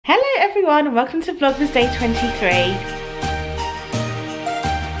everyone and welcome to Vlogmas Day 23.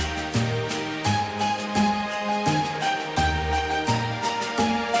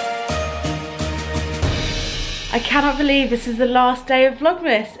 I cannot believe this is the last day of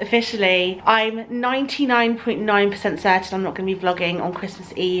Vlogmas, officially. I'm 99.9% certain I'm not going to be vlogging on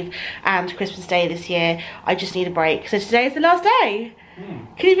Christmas Eve and Christmas Day this year. I just need a break. So today is the last day.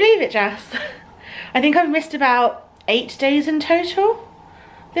 Can you believe it, Jess? I think I've missed about 8 days in total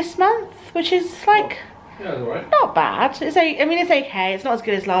this month, which is like... Yeah, it's alright. Not bad. I mean, it's okay. It's not as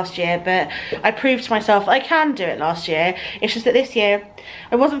good as last year, but I proved to myself that I can do it last year. It's just that this year,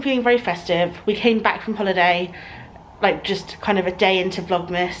 I wasn't feeling very festive. We came back from holiday, like just kind of a day into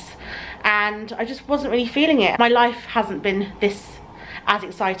Vlogmas, and I just wasn't really feeling it. My life hasn't been this as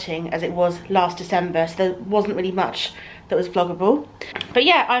exciting as it was last December, so there wasn't really much that was vloggable. But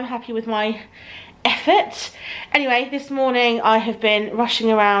yeah, I'm happy with my effort. Anyway, this morning I have been rushing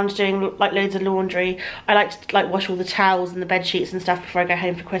around doing like loads of laundry. I like to wash all the towels and the bed sheets and stuff before I go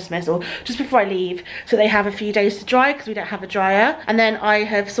home for Christmas, or just before I leave, so they have a few days to dry because we don't have a dryer. And then I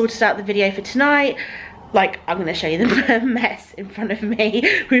have sorted out the video for tonight. Like, I'm going to show you the mess in front of me.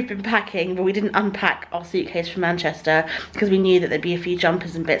 We've been packing, but we didn't unpack our suitcase from Manchester because we knew that there'd be a few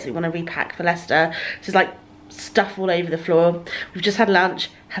jumpers and bits that we want to repack for Leicester. So it's like stuff all over the floor. We've just had lunch,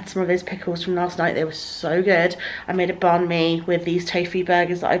 had some of those pickles from last night. They were so good. I made a banh mi with these tofu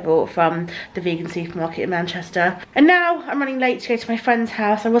burgers that I bought from the vegan supermarket in Manchester. And now I'm running late to go to my friend's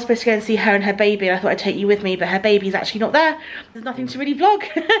house. I was supposed to go and see her and her baby, and I thought I'd take you with me, but her baby's actually not there. There's nothing to really vlog.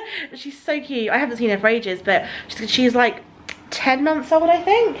 She's so cute. I haven't seen her for ages, but she's like 10 months old, I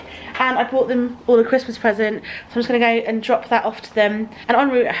think, and I bought them all a Christmas present, so I'm just gonna go and drop that off to them, and en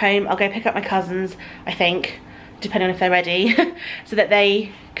route at home I'll go pick up my cousins, I think, depending on if they're ready, so that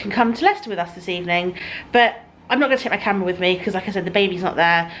they can come to Leicester with us this evening. But I'm not going to take my camera with me because, like I said, the baby's not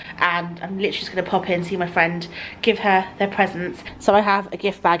there, and I'm literally just going to pop in, see my friend, give her their presents. So I have a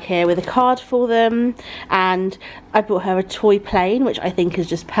gift bag here with a card for them, and I bought her a toy plane, which I think is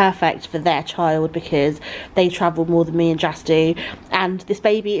just perfect for their child because they travel more than me and JASS do. And this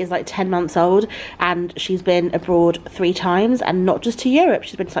baby is like 10 months old, and she's been abroad 3 times, and not just to Europe.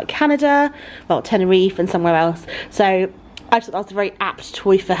 She's been to like Canada, well, Tenerife and somewhere else. So I just thought that was a very apt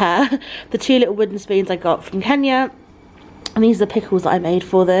toy for her. The 2 little wooden spoons I got from Kenya, and these are the pickles that I made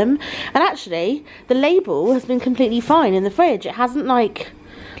for them. And actually, the label has been completely fine in the fridge. It hasn't like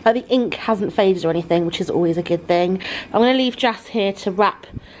the ink hasn't faded or anything, which is always a good thing. I'm going to leave JASS here to wrap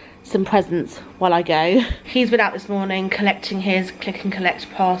some presents while I go. He's been out this morning collecting his click and collect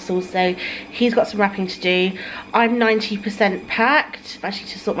parcels, so he's got some wrapping to do. I'm 90% packed. I actually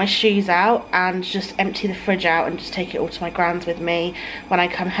just sort my shoes out and just empty the fridge out and just take it all to my grand's with me when I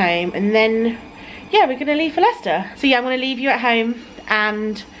come home, and then yeah, we're gonna leave for Leicester. So yeah, I'm gonna leave you at home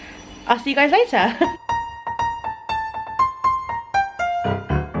and I'll see you guys later.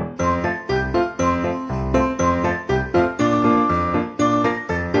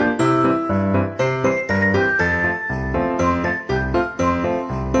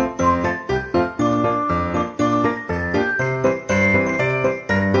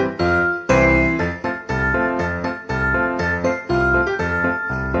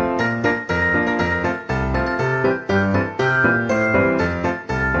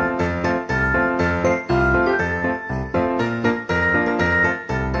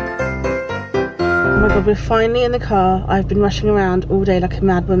 Oh my god, we're finally in the car. I've been rushing around all day like a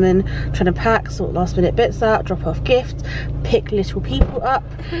mad woman, trying to pack, sort last minute bits out, drop off gifts, pick little people up.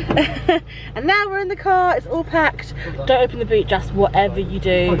 And now we're in the car, it's all packed. Don't open the boot, just whatever you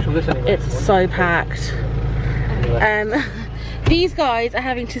do. It's so packed. These guys are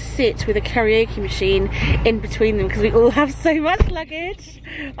having to sit with a karaoke machine in between them because we all have so much luggage.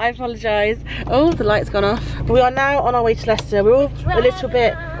 I apologise. Oh, the light's gone off. We are now on our way to Leicester. We're all a little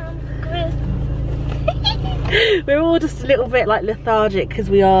bit... We're all just a little bit like lethargic because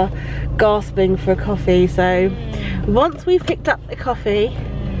we are gasping for a coffee. So once we've picked up a coffee,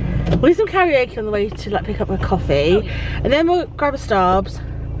 we'll do some karaoke on the way to like pick up a coffee, and then we'll grab a Starbucks,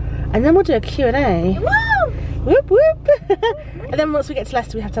 and then we'll do a Q&A. Whoop whoop. And then once we get to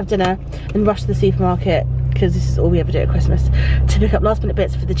Leicester, we have to have dinner and rush to the supermarket because this is all we ever do at Christmas, to pick up last minute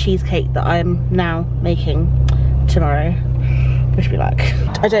bits for the cheesecake that I'm now making tomorrow. Wish me luck.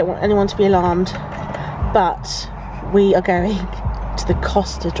 I don't want anyone to be alarmed, but we are going to the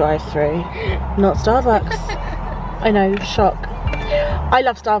Costa drive-through, not Starbucks. I know, shock. I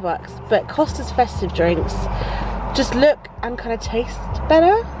love Starbucks, but Costa's festive drinks just look and kind of taste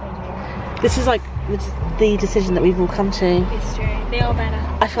better. This is like the decision that we've all come to. It's true, they are better.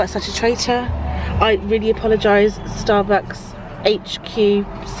 I feel like such a traitor. I really apologise, Starbucks HQ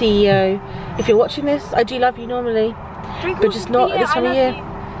CEO. If you're watching this, I do love you normally, but just not at this time of year.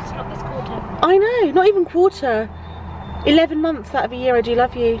 It's not this quarter. I know, not even quarter. 11 months out of a year, I do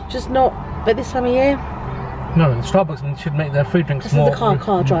love you. Just not at this time of year. No, Starbucks should make their food drinks this more. This is the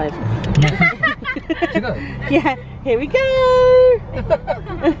car drive. Yeah, here we go.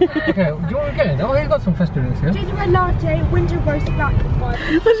 Okay, do you want to go? Oh, you've got some festive drinks here. Ginger latte, winter roast black one.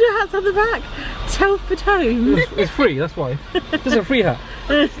 What's your hats on the back? Telford Homes. It's free, that's why. This is a free hat.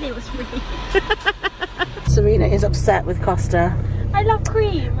 It was free. Serena is upset with Costa. I love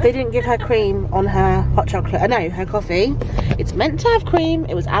cream. They didn't give her cream on her hot chocolate. No, her coffee. It's meant to have cream.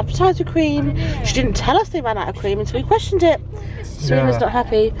 It was advertised with cream. She didn't tell us they ran out of cream until we questioned it. Serena's not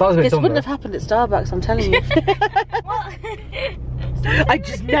happy. This wouldn't have happened at Starbucks, I'm telling you. I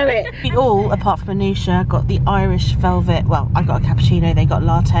just know it. We all, apart from Anusha, got the Irish velvet. Well, I got a cappuccino, they got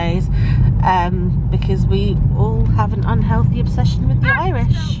lattes. Because we all have an unhealthy obsession with the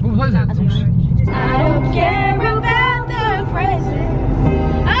Irish. What was that? I don't care about the presents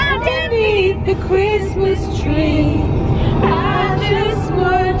underneath the Christmas tree. I just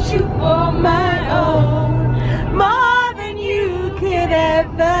want you for my own, more than you could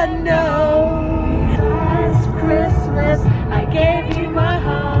ever know. Last Christmas I gave you my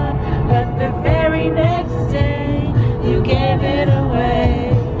heart, but the very next day you gave it away.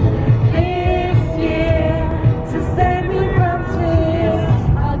 This year, to save me from tears,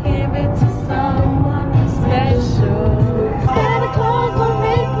 I'll give it to someone special. Santa Claus will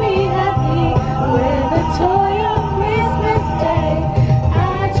make me happy with a toy on Christmas Day. I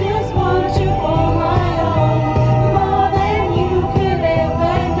just want you for my own, more than you could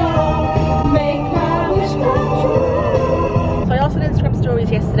ever know. Make my wish come true. So I asked on Instagram stories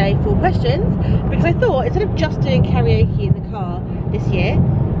yesterday for questions because I thought instead of just doing karaoke in the car this year,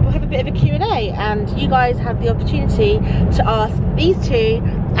 we'll have a bit of a Q&A and you guys have the opportunity to ask these two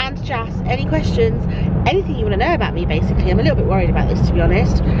and JASS any questions, anything you want to know about me basically. I'm a little bit worried about this, to be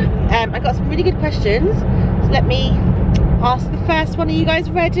honest. I got some really good questions, so let me ask the first one. Are you guys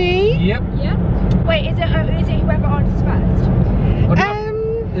ready? Yep. Yeah. Wait, is it whoever answers first?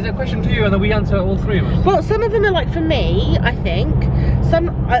 Is it a question to you and then we answer all three of us? Well, some of them are like for me, I think. Some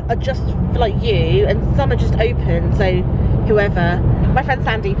are just for like you, and some are just open, so whoever. My friend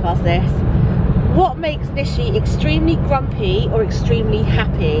Sandy passed this. What makes Nishi extremely grumpy or extremely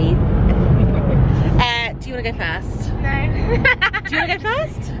happy? Do you want to go first? No. Do you want to go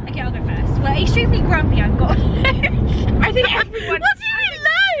first? Okay, I'll go first. Well, extremely grumpy I've got. I think everyone... What do you mean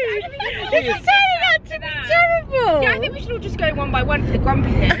no? This is turning out to be terrible. Yeah, I think we should all just go one by one for the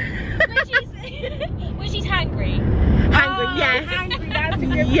grumpy thing. When she's hangry. Hungry, yes. Hangry, that's a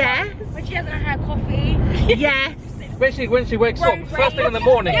good one. Yes. When she hasn't had her coffee. Yes. When she wakes up, first thing in the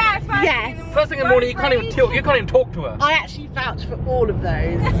morning. Yeah, First thing in the morning, you can't even talk to her. I actually vouch for all of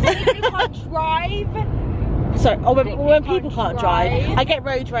those. You can't drive. Sorry, when people can't drive, I get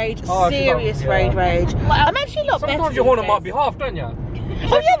road rage, serious road rage. I'm actually a lot better. Sometimes you horn on my behalf, don't you?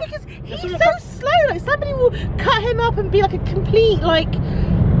 Oh yeah, because he's so slow. Like somebody will cut him up and be like a complete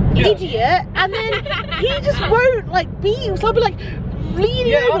idiot, and then he just won't like beep. So I'll be like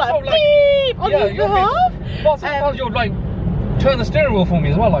leaning over like beep on his behalf. Well, sometimes you'll like turn the steering wheel for me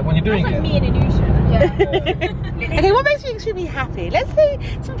as well, like when you're doing it. Me and Anusha. Yeah. Okay, what makes you extremely happy? Let's say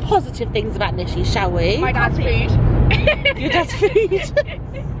some positive things about Nishi, shall we? My dad's food. Your dad's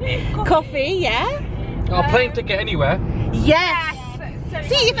food. Coffee, yeah. A plane ticket anywhere. Yes.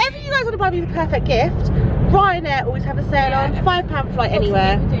 See, if ever you guys want to buy me the perfect gift, Ryanair always have a sale on £5 flight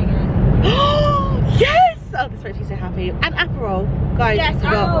anywhere. Yes! Oh, this makes me so happy. And Aperol, guys. Yes,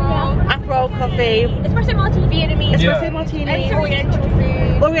 Aperol, coffee. Espresso martini, Vietnamese. Espresso martini. Oriental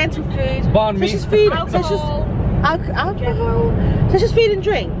food. Oriental food. Banh mi. So it's just food. Alcohol. Alcohol. So it's just food and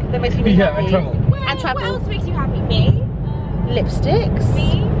drink that makes me really happy. And travel. And travel. What else makes you happy? Me. Lipsticks.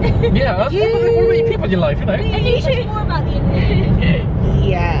 Me. Yeah, that's what about you people in your life, you know? Anusha. More about the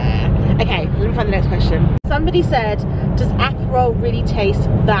Yeah. Okay, let me find the next question. Somebody said, does Aperol really taste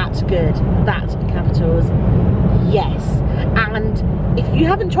that good? That in capitals. Yes. And if you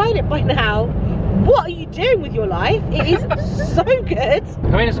haven't tried it by now, what are you doing with your life? It is so good.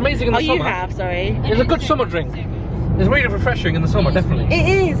 I mean, it's amazing in the summer. You have, sorry. It's a good summer drink. It's really refreshing in the summer, definitely.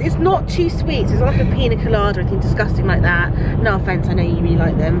 It is. It's not too sweet. It's not like a pina colada or anything disgusting like that. No offense, I know you really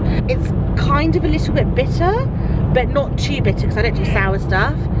like them. It's kind of a little bit bitter, but not too bitter because I don't do sour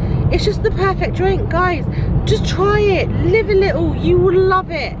stuff. It's just the perfect drink, guys. Just try it. Live a little. You will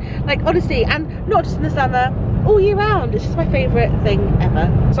love it. Like, honestly, and not just in the summer, all year round. It's just my favourite thing ever.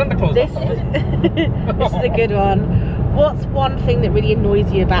 Santa Claus. This is a good one. What's one thing that really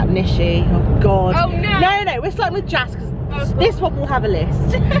annoys you about Nishi? Oh God. Oh no. No, we're starting with JASS because this one will have a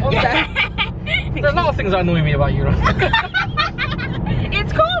list. There's a lot of things that annoy me about you.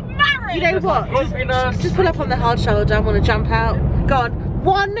 It's called marriage. You know what? Just pull up on the hard shoulder. I want to jump out. Go on.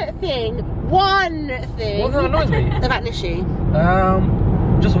 One thing. What annoys me? About Nishi.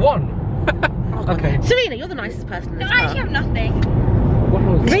 Just one. Okay. Serena, you're the nicest person in this No, I actually have nothing. What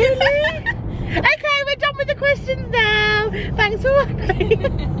was it? Really? Okay, we're done with the questions now. Thanks for watching.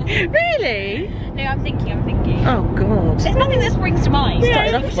 Really? No, I'm thinking. Oh God. There's nothing that springs to mind.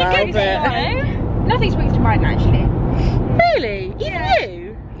 Started off well, but nothing springs to mind actually. really? Even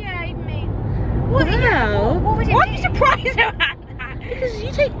you? Yeah, even me. Wow. What would it Why are you surprised about that? Because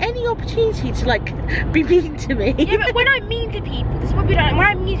you take any opportunity to like be mean to me. Yeah, but when I'm mean to people, this is what we don't. When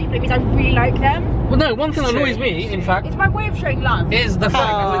I'm mean to people, it means I really like them. Well, no, one thing that annoys me, in fact, It's my way of showing love. is the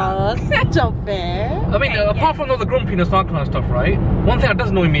fact Oh, stop it. I mean, apart from all the grumpiness, that kind of stuff, right? One thing that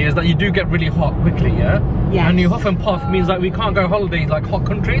does annoy me is that you do get really hot quickly, yeah? Yes. And you huff and puff means like we can't go holidays like hot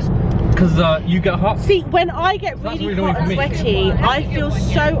countries because you get hot. See, when I get That's really really hot and annoying for sweaty, I feel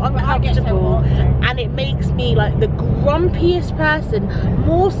so uncomfortable, and it makes me like the grumpiest person,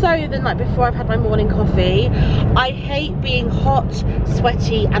 more so than like before I've had my morning coffee. I hate being hot,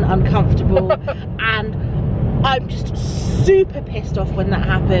 sweaty and uncomfortable, and I'm just super pissed off when that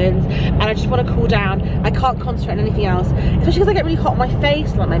happens, and I just want to cool down. I can't concentrate on anything else, especially because I get really hot on my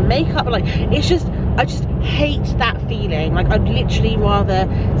face, like my makeup, like it's just, I just hate that feeling. Like I'd literally rather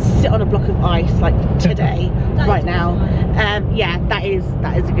sit on a block of ice like today, right now. Yeah, that is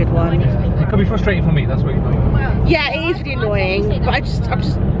a good one. Yeah. It could be frustrating for me, that's really annoying. Yeah, it is really annoying, but I'm just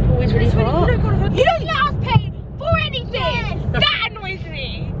always really hot. You don't let us pay for anything. That annoys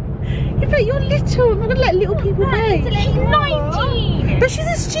me. Yeah, but you're little. I'm not gonna let little people pay. She's 19. But she's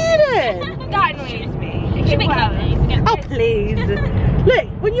a student. That annoys me. She makes it. Oh please. Look,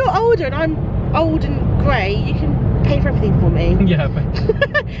 when you're older and I'm old and grey, you can pay for everything for me. Yeah, but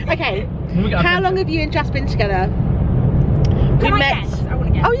Okay. How long have you and Jazz been together? Can I guess? I want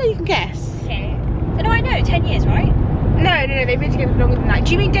to guess. Oh yeah, you can guess. Okay. No, I know. 10 years, right? No, they've been together for longer than that.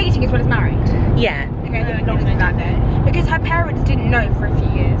 Do you mean dating as well as married? Yeah. Okay, they've been longer than that then. Because her parents didn't know for a few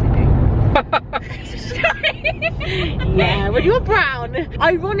years, I think. Yeah, when you're brown,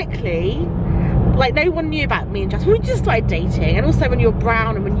 ironically, like no one knew about me and Jazz. We just started dating, and also when you're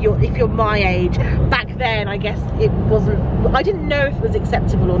brown and if you're my age, back then I guess it wasn't. I didn't know if it was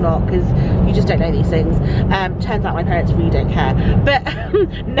acceptable or not because you just don't know these things. Turns out my parents really don't care, but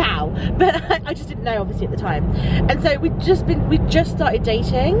now. But I just didn't know obviously at the time, and so we just started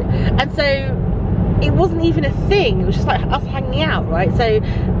dating, and so it wasn't even a thing. It was just like us hanging out, right? So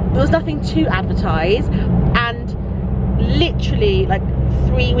there was nothing to advertise, and literally like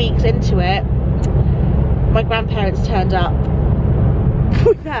 3 weeks into it, my grandparents turned up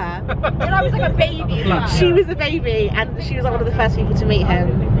with her. When I was like a baby. She was a baby, and she was like one of the first people to meet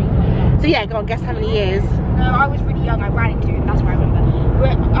him. So yeah, go on, guess how many years? No, I was really young. I ran into it. That's what I remember.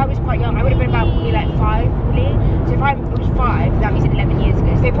 But I was quite young. I would have been about probably like 5, probably. So if I was 5, that means 11 years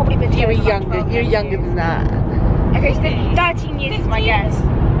ago. So they've probably been. You were younger. You were younger than that. Okay, so 13 years is my guess.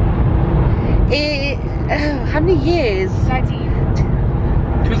 How many years? 13.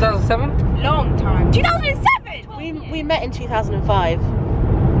 2007? Long time. 2007. We met in 2005.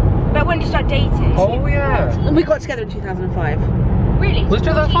 But when did you start dating? Oh yeah. And we got together in 2005. Really? Was it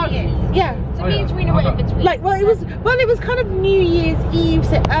 2005? Yeah. So Oh, me yeah. and Serena were in between. Like, well, it was kind of New Year's Eve,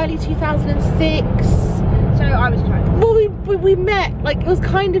 so early 2006. So I was 12. Well, we met, like, it was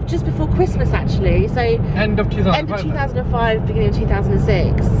kind of just before Christmas, actually. So End of 2005. end of 2005, beginning of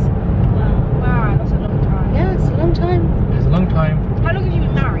 2006. Wow, that's a long time. Yeah, it's a long time. It's a long time. How long have you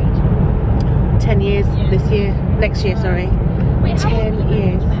been married? 10 years this year. Next year, sorry. Wait, how 10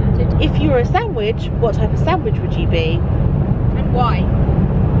 years. If you were a sandwich, what type of sandwich would you be? And why?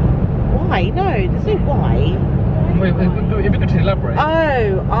 Why? No, there's no why. Wait, if you could elaborate.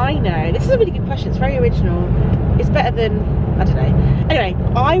 Oh, I know. This is a really good question. It's very original. It's better than, I don't know. Anyway,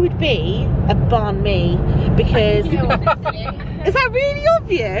 I would be a banh mi because... You know what, that's silly. Is that really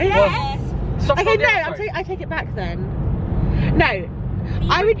obvious? Yes. Okay, no, I take it back then. No,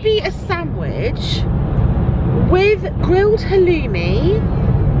 I would be a sandwich with grilled halloumi,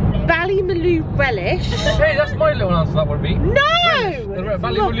 Ballymaloo relish. Hey, that's my little answer. That would be. No! The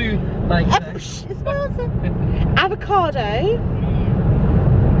Ballymaloo, like. It's my answer. Avocado,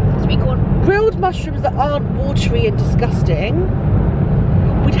 Sweet corn. grilled mushrooms that aren't watery and disgusting.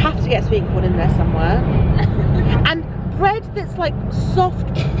 We'd have to get sweet corn in there somewhere. And bread that's like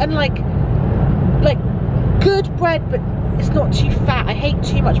soft and like good bread, but it's not too fat. I hate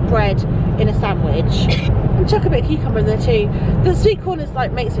too much bread in a sandwich. And chuck a bit of cucumber in there too. The sweet corn is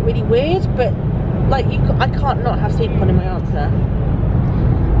like makes it really weird, but Like, I can't not have sweet corn in my answer.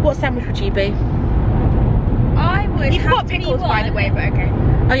 What sandwich would you be? I would You've got pickles, by the way, but okay.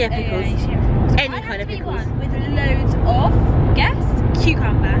 Oh yeah, pickles. Any I kind have of to be pickles. one with loads of, guess,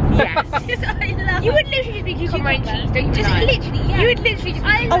 cucumber. Yes. I love You would literally just be cucumber and cheese, don't you? Just Like, literally, yeah. You would literally just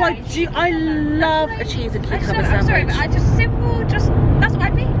be Oh, I do. I love a cheese and cucumber I'm sandwich. sorry, but I just simple, just, that's what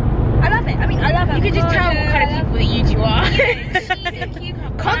I'd be. I love it. I mean, I love it. You could just tell what kind of people that you two are. Cheese and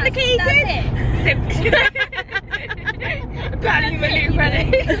cucumber. Complicated? That's it. Simple. Apparently,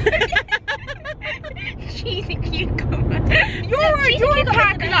 cheese and cucumber. You're a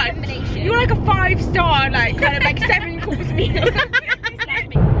pack lunch. You're like a 5-star, like kind of like 7-course meal.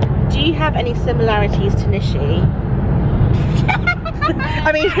 Do you have any similarities to Nishi?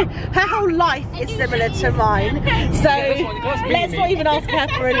 I mean, her whole life is similar to mine, so let's not even ask her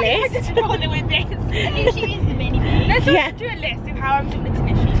for a list. Let's do a list of how I'm similar to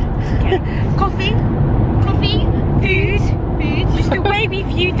Nishi. Okay. Coffee, food, just the way we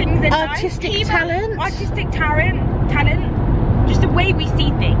view things in life. Artistic talent. Just the way we see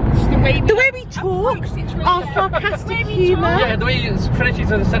things. Just the way we talk, our sarcastic humour. Yeah, the way you finish each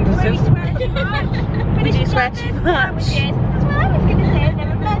other's sentences. We do swear too much. That's what I was gonna say.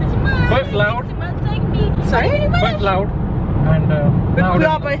 Never met someone. Both loud. Like me. Sorry? Both loud. And loud. We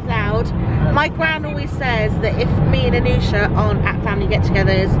are both loud. My gran always says that if me and Anusha aren't at family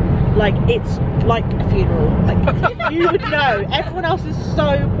get-togethers, like it's like a funeral. Like you would know. Everyone else is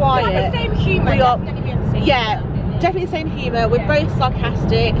so quiet. The same humour. We are, Definitely the same. yeah, definitely the same humour. We're both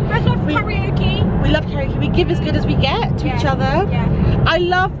sarcastic. I love karaoke. We love karaoke. We give as good as we get to each other. Yeah. I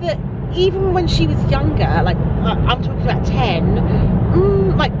love that even when she was younger, like I'm talking about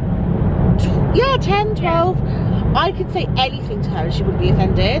 10, like 10, 12. I could say anything to her and she wouldn't be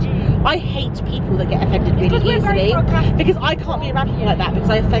offended. I hate people that get offended really easily because I can't be around people like that because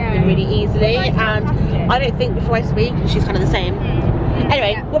I offend them really easily, and I don't think before I speak, and she's kind of the same.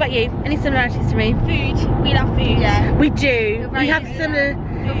 Anyway, what about you? Any similarities to me? Food. We love food. Yeah. We do. We have similar.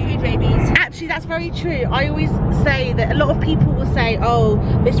 We're food babies. Actually, that's very true. I always say that a lot of people will say, oh,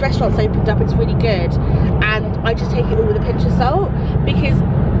 this restaurant's opened up, it's really good, and I just take it all with a pinch of salt because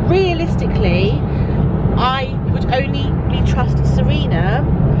realistically I would only really trust Serena,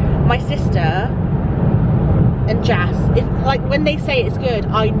 my sister, and JASS. If like when they say it's good,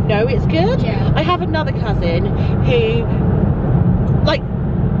 I know it's good. Yeah. I have another cousin who, like,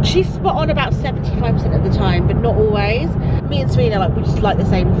 she's spot on about 75% of the time, but not always. Me and Serena, like, we just like the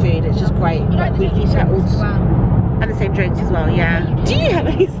same food. It's just great. Like, we eat it all. And the same drinks as well, yeah. Do you have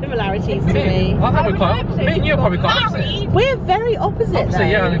any similarities to me? I think we're quite. Me and you are probably quite opposite. We're very opposite. Opposite,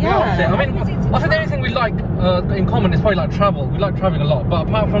 yeah, we're opposite. I mean, I think the only thing we like in common is probably like travel. We like traveling a lot, but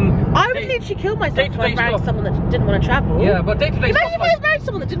apart from. I would literally kill myself if I married someone that didn't want to travel. Yeah, but day-to-day Imagine stuff. if I married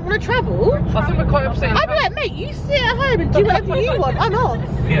someone that didn't want to travel. I think we're quite opposite. I'd be like, mate, you sit at home and do whatever you want. I'm off.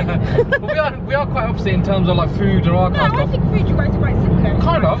 Yeah, but we are quite opposite in terms of like food or our kind of I stuff. think food you guys are quite similar.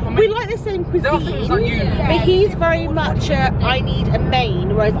 Kind of. I mean, We like the same there are things cuisine, that you. but he's very much I need a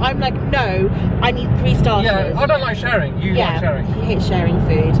main, whereas I'm like, no, I need 3 starters. Yeah, I don't like sharing. You like sharing. he hates sharing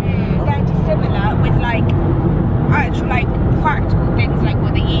food. They're just similar with like actual like practical things, like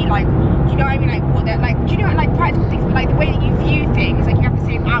what they eat, like do you know what I mean, like what they're like, do you know like practical things, but like the way that you view things, like you have the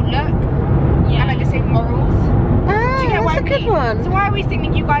same outlook, and like the same morals. Do you get what That's a I good mean? one. So I always think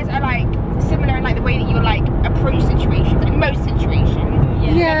that you guys are like similar in like the way that you like approach situations, like most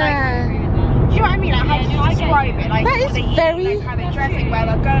situations. Yeah. Do you know what I mean? Like how do you describe it? Like That what is they eat, very- like how they dress, like where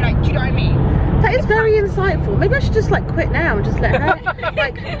they'll go, like do you know what I mean? That is very insightful. Maybe I should just like quit now and just let her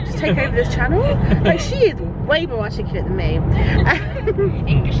like just take over this channel. Like she is way more articulate than me.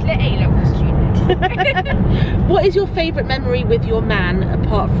 English lit A-level student. What is your favourite memory with your man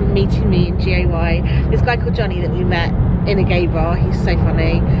apart from meeting me in GAY? This guy called Johnny that we met in a gay bar. He's so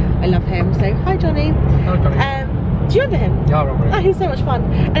funny. I love him. So hi Johnny. Hi, Johnny. Do you remember him? Yeah, I remember. Oh, he was so much fun.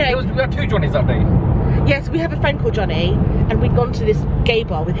 Anyway, We had 2 Johnnies that day. yes, we have a friend called Johnny, and we'd gone to this gay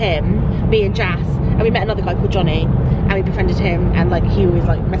bar with him, me and JASS, and we met another guy called Johnny, and we befriended him, and like he always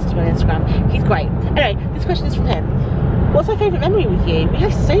like messaged me on Instagram. He's great. Anyway, this question is from him. What's our favourite memory with you? We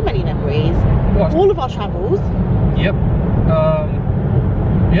have so many memories. What? All of our travels. Yep.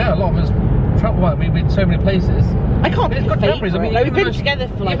 Yeah, a lot of us travel. Well, we've been so many places. I can't It's pick a good memories. I favourite. mean, Like, we've even been together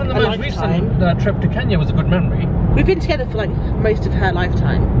for like a even the most lifetime. recent trip to Kenya was a good memory. We've been together for like most of her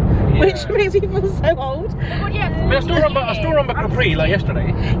lifetime, which makes me feel so old. Oh, yeah. I mean, I still remember Capri like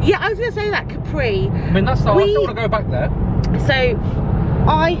yesterday. Yeah, I was gonna say that Capri. I mean, I still want to go back there. So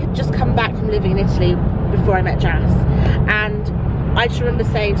I had just come back from living in Italy before I met JASS, and I just remember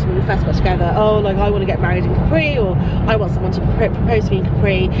saying to me when we first got together, oh, like I want to get married in Capri, or I want someone to propose to me in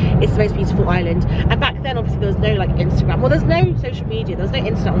Capri. It's the most beautiful island. And back then, obviously, there was no like Instagram. Well, there's no social media. There was no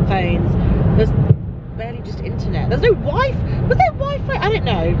internet on phones. There's barely just internet. There's no Wi-Fi. Was there Wi-Fi? I don't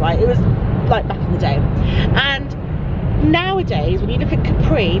know. Right? It was like back in the day. And nowadays, when you look at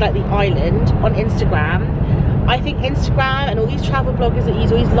Capri, like the island on Instagram, I think Instagram and all these travel bloggers that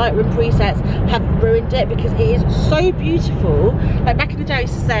use all these Lightroom presets have ruined it, because it is so beautiful. Like back in the day, I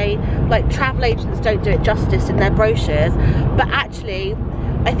used to say like travel agents don't do it justice in their brochures, but actually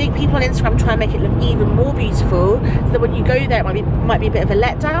I think people on Instagram try and make it look even more beautiful, so that when you go there it might be a bit of a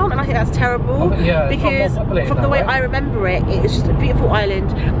letdown, and I think that's terrible. Yeah, because from the way I remember it, it's just a beautiful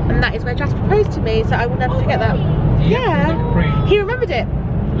island, and that is where JASS proposed to me, so I will never forget that. Yeah, he remembered it.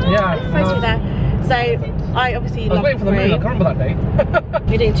 Yeah, Proposed me there. So I obviously love waiting for the moon. I can't remember that day.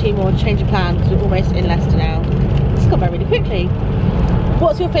 We're doing 2 more, change of plan, because we're almost in Leicester now. It's gone by really quickly.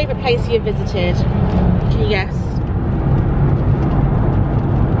 What's your favourite place you've visited? Can you guess?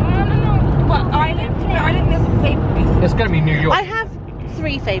 What island? I don't know the favourite place. It's going to be New York. I have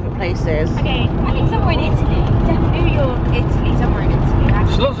 3 favourite places. Okay, I think somewhere in Italy. Definitely New York, Italy, somewhere in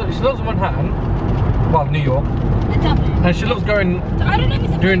Italy. She loves Manhattan. Well, New York. Dublin. And she loves going So I don't know if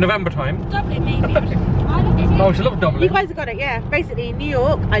it's during November time. Dublin, maybe. I love it. Oh, she loves Dublin. You guys have got it, yeah. Basically, New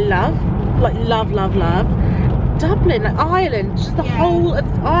York, I love. Like, love, love, love. Dublin, like Ireland, just the whole of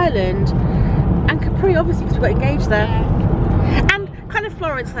Ireland. And Capri, obviously, because we got engaged there. And kind of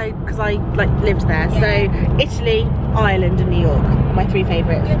Florence, though, because I, like, lived there. So, Italy, Ireland, and New York. My 3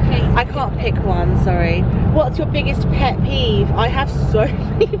 favourites. I can't pick one, sorry. What's your biggest pet peeve? I have so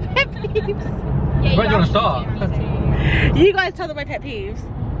many pet peeves. Yeah, Where do you want to start? You guys tell them my pet peeves.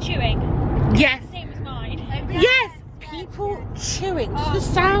 Chewing. Yes. Same as mine. Yes. People chewing. Just the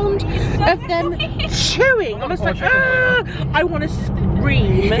sound of them chewing. I'm just like, ah, I want to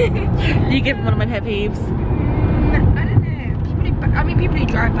scream. You give them one of my pet peeves. I don't know. People who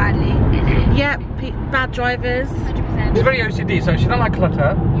drive badly. Yeah, bad drivers. 100%. She's very OCD, so she don't like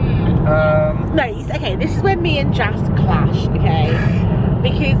clutter. No, okay, this is where me and JASS clash, okay?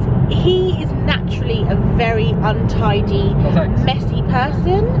 Because he is naturally a very untidy, messy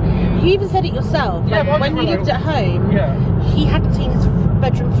person. You even said it yourself. Yeah, like, when you lived at home, he hadn't seen his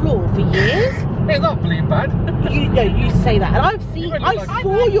bedroom floor for years. It's not really bad. You say that, and I've seen. Really I like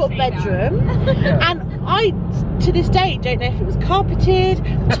saw your bedroom, and I, to this day, don't know if it was carpeted,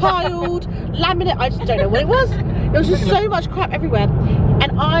 tiled, laminate. I just don't know what it was. There was just so much crap everywhere,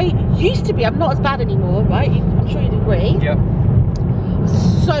 and I used to be. I'm not as bad anymore, right? I'm sure you'd agree. Yeah.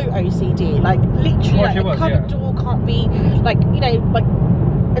 So OCD, like literally, like a cupboard door can't be like, you know, like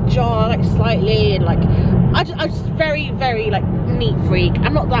ajar, like slightly, and like I just very, very like neat freak.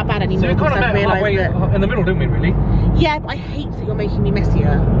 I'm not that bad anymore. So we kind of met halfway in the middle, didn't we? Really? Yeah, but I hate that you're making me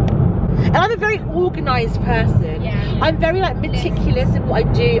messier. And I'm a very organised person. Yeah. I'm very like meticulous in what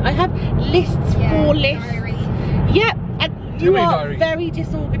I do. I have lists for lists. Yeah, and you are very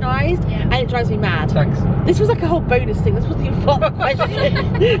disorganised, and it drives me mad. Thanks. This was like a whole bonus thing. This wasn't even part of the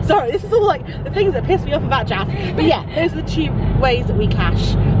question. Sorry, this is all like the things that piss me off about JASS. But yeah, those are the 2 ways that we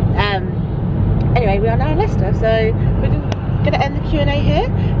clash. Anyway, we are now in Leicester, so we're going to end the Q&A here.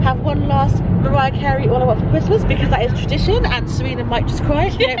 Have one last Mariah Carey All I Want for Christmas, because that is tradition, and Serena might just cry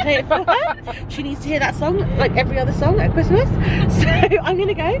if we don't play it for her. She needs to hear that song like every other song at Christmas. So I'm going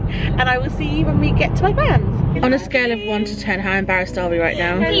to go, and I will see you when we get to my plans. On a scale of 1 to 10, how embarrassed are we right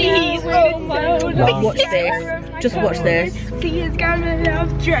now? Please, oh my God. Watch this. Just watch this. Please, got me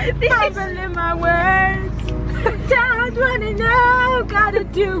love trip. Fumbling my words. Don't wanna know, gotta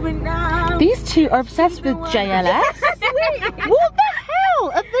do it now. These 2 are obsessed with JLS. What the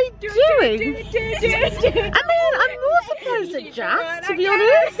hell are they doing? I mean, I'm more surprised at JASS, to be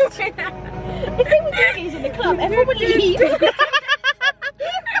honest. If they were doing these in the club, everyone would leave.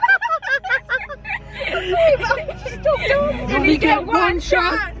 You get one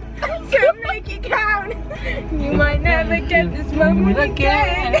shot. So make it count. You might never get this moment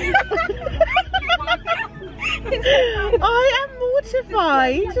again. I am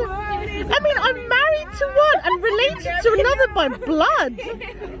mortified. I mean, I'm married to one and related to another by blood.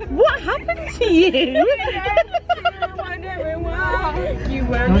 What happened to you? You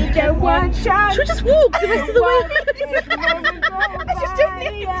only get one shot. Should we just walk the rest of the way?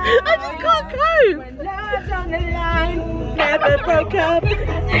 I just can't cope. When love's on the line, Never broke up.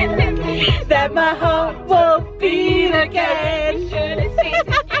 That my heart won't beat again. should've seen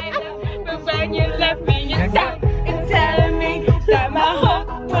the candle, but when you left me, you stopped and telling me that my heart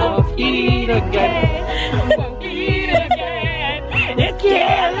won't beat again. Won't beat again. It's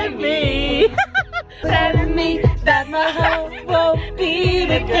killing me. Telling me that my heart won't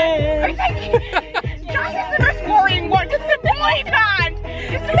again. JASS is the most boring one because it's a boy band.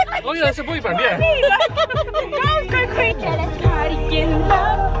 Oh yeah, that's a boy band, yeah. Girls go crazy. Cardigan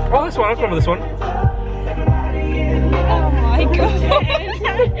love. Oh, this one, I remember this one. Oh my god.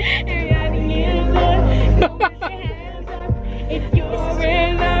 If you're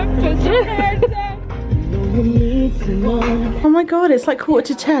in love, put your hands up. Oh my god, it's like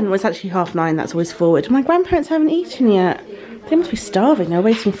 10:15. Well, it's actually 9:30. That's always forward. My grandparents haven't eaten yet. They must be starving. They're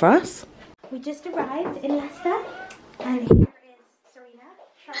waiting for us. We just arrived in Leicester, and here is Serena,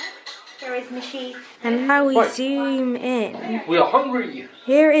 here is Nishi, and now we zoom in. We are hungry.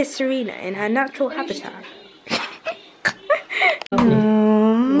 Here is Serena in her natural habitat.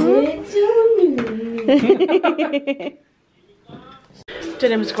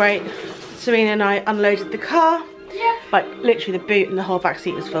 Dinner was great. Serena and I unloaded the car. Like literally the boot and the whole back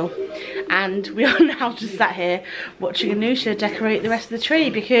seat was full. And we are now just sat here watching Anusha decorate the rest of the tree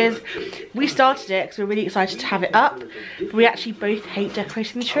because we started it because we were really excited to have it up. But we actually both hate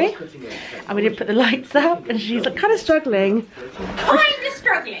decorating the tree. And we didn't put the lights up and she's like kind of struggling. Kind of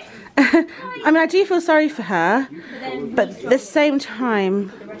struggling. I mean, I do feel sorry for her, but at the same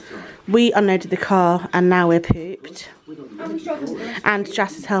time, we unloaded the car and now we're pooped. And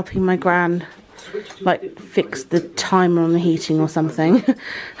JASS is helping my gran, like, fix the timer on the heating or something.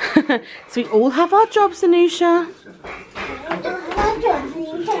 So we all have our jobs, Anusha.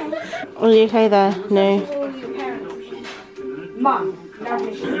 Are you okay there? No. Mum,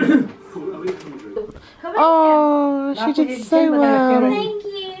 Oh, she did so well. thank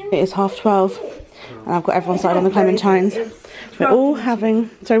you. It is 12:30 and I've got everyone started on the clementines. We're all having,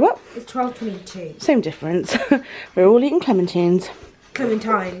 sorry what? It's 12:22. Same difference. We're all eating clementines.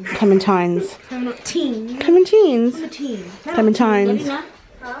 Clementine. Clementines. Clementine. Clementines. Clementine. Clementines.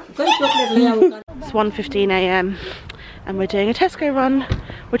 It's 1:15 AM and we're doing a Tesco run,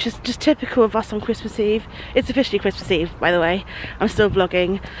 which is just typical of us on Christmas Eve. It's officially Christmas Eve, by the way. I'm still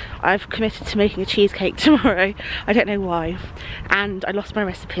vlogging. I've committed to making a cheesecake tomorrow. I don't know why. And I lost my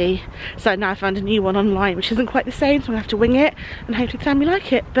recipe, so now I found a new one online, which isn't quite the same, so I'm gonna have to wing it and hopefully the family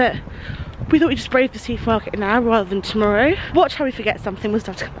like it. But we thought we'd just brave the supermarket now rather than tomorrow. Watch how we forget something. We'll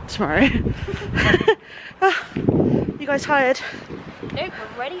still have to come back tomorrow. You guys tired? Nope,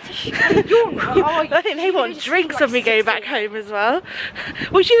 we're ready to shoot. I think they want drinks when we go back home as well.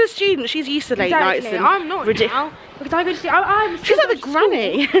 Well, she's a student, she's used to late nights. And I'm not now, because I go to sleep. She's like the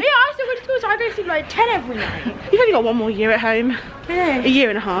granny. Yeah, I still go to school, so I go to sleep like 10 every night. You've only got one more year at home. Yeah. A year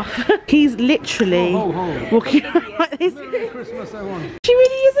and a half. He's literally walking around like this. Christmas, I want. She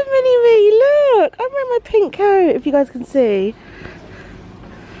really is a mini-me. Look, I'm wearing my pink coat, if you guys can see.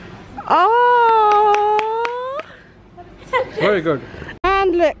 Oh. Very good.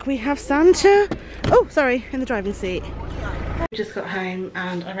 And look, we have Santa. Oh, sorry, in the driving seat. We just got home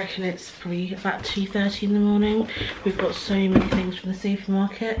and I reckon it's probably about 2:30 in the morning. We've got so many things from the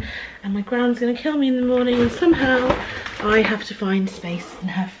supermarket and my gran's gonna kill me in the morning and somehow I have to find space in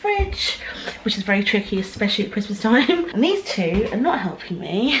her fridge, which is very tricky, especially at Christmas time. And these two are not helping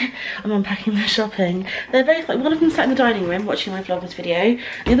me. I'm unpacking their shopping. They're both like, one of them sat in the dining room watching my Vlogmas video, and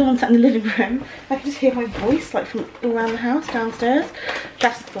the other one sat in the living room. I can just hear my voice like from all around the house downstairs.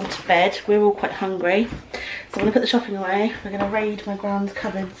 JASS has gone to bed. We're all quite hungry. So I'm gonna put the shopping away. We're gonna raid my gran's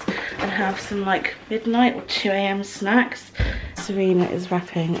cupboards and have some like midnight or 2 AM snacks. Serena is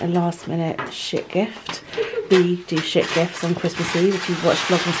wrapping a last minute shit gift. We do shit gifts on Christmas Eve. If you've watched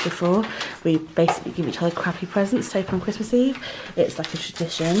Vlogmas before, we basically give each other crappy presents to open on Christmas Eve. It's like a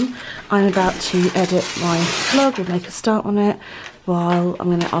tradition. I'm about to edit my vlog. We'll make a start on it while I'm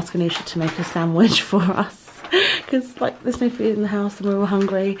gonna ask Anusha to make a sandwich for us. Because like there's no food in the house and we're all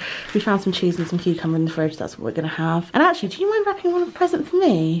hungry. We found some cheese and some cucumber in the fridge. That's what we're gonna have. And actually, do you mind wrapping one present for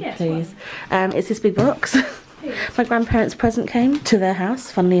me, yes, please? It's this big box. My grandparents' present came to their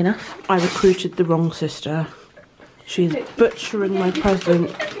house, funnily enough. I recruited the wrong sister. She's butchering my present.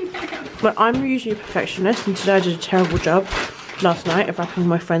 But I'm usually a perfectionist and today I did a terrible job last night of wrapping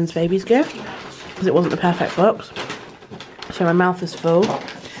my friend's baby's gift because it wasn't the perfect box. So my mouth is full.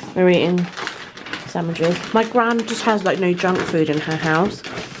 We're eating sandwiches. My gran just has like no junk food in her house.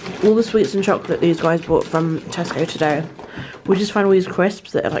 All the sweets and chocolate these guys bought from Tesco today. We just found all these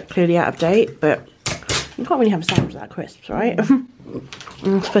crisps that are like clearly out of date, but you can't really have a sandwich without crisps, right?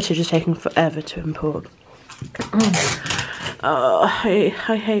 This footage is taking forever to import. Oh, I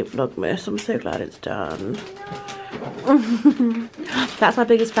hate Vlogmas. I'm so glad it's done. That's my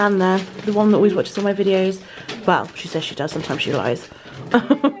biggest fan there. The one that always watches all my videos. Well, she says she does. Sometimes she lies. I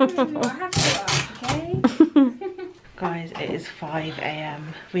have to, okay? Guys, It is 5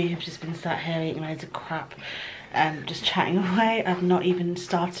 AM. We've just been sat here eating loads of crap, just chatting away. I've not even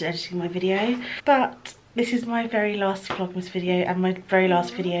started editing my video, but this is my very last Vlogmas video and my very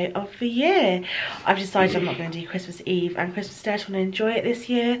last video of the year. I've decided I'm not going to do Christmas Eve and Christmas Day. I just want to enjoy it this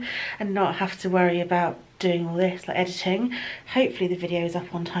year and not have to worry about doing all this, like editing. Hopefully the video is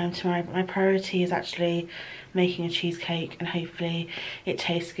up on time tomorrow, but my priority is actually making a cheesecake, and hopefully it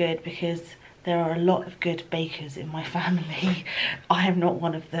tastes good because there are a lot of good bakers in my family. I am not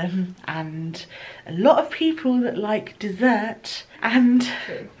one of them, and a lot of people that like dessert, and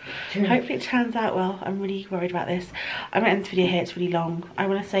hopefully it turns out well. I'm really worried about this. I'm gonna end this video here, it's really long. I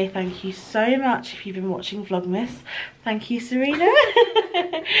want to say thank you so much if you've been watching Vlogmas. Thank you, Serena,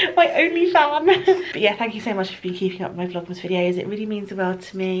 my only fan. But yeah, thank you so much if you've been keeping up with my Vlogmas videos. It really means the world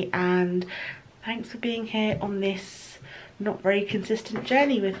to me, and thanks for being here on this not very consistent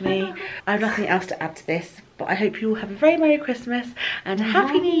journey with me. I have nothing else to add to this, but I hope you all have a very Merry Christmas and a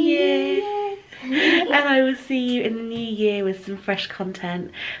Happy New Year. And I will see you in the new year with some fresh content.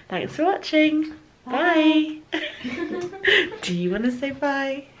 Thanks for watching. Bye. Do you want to say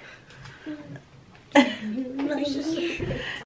bye?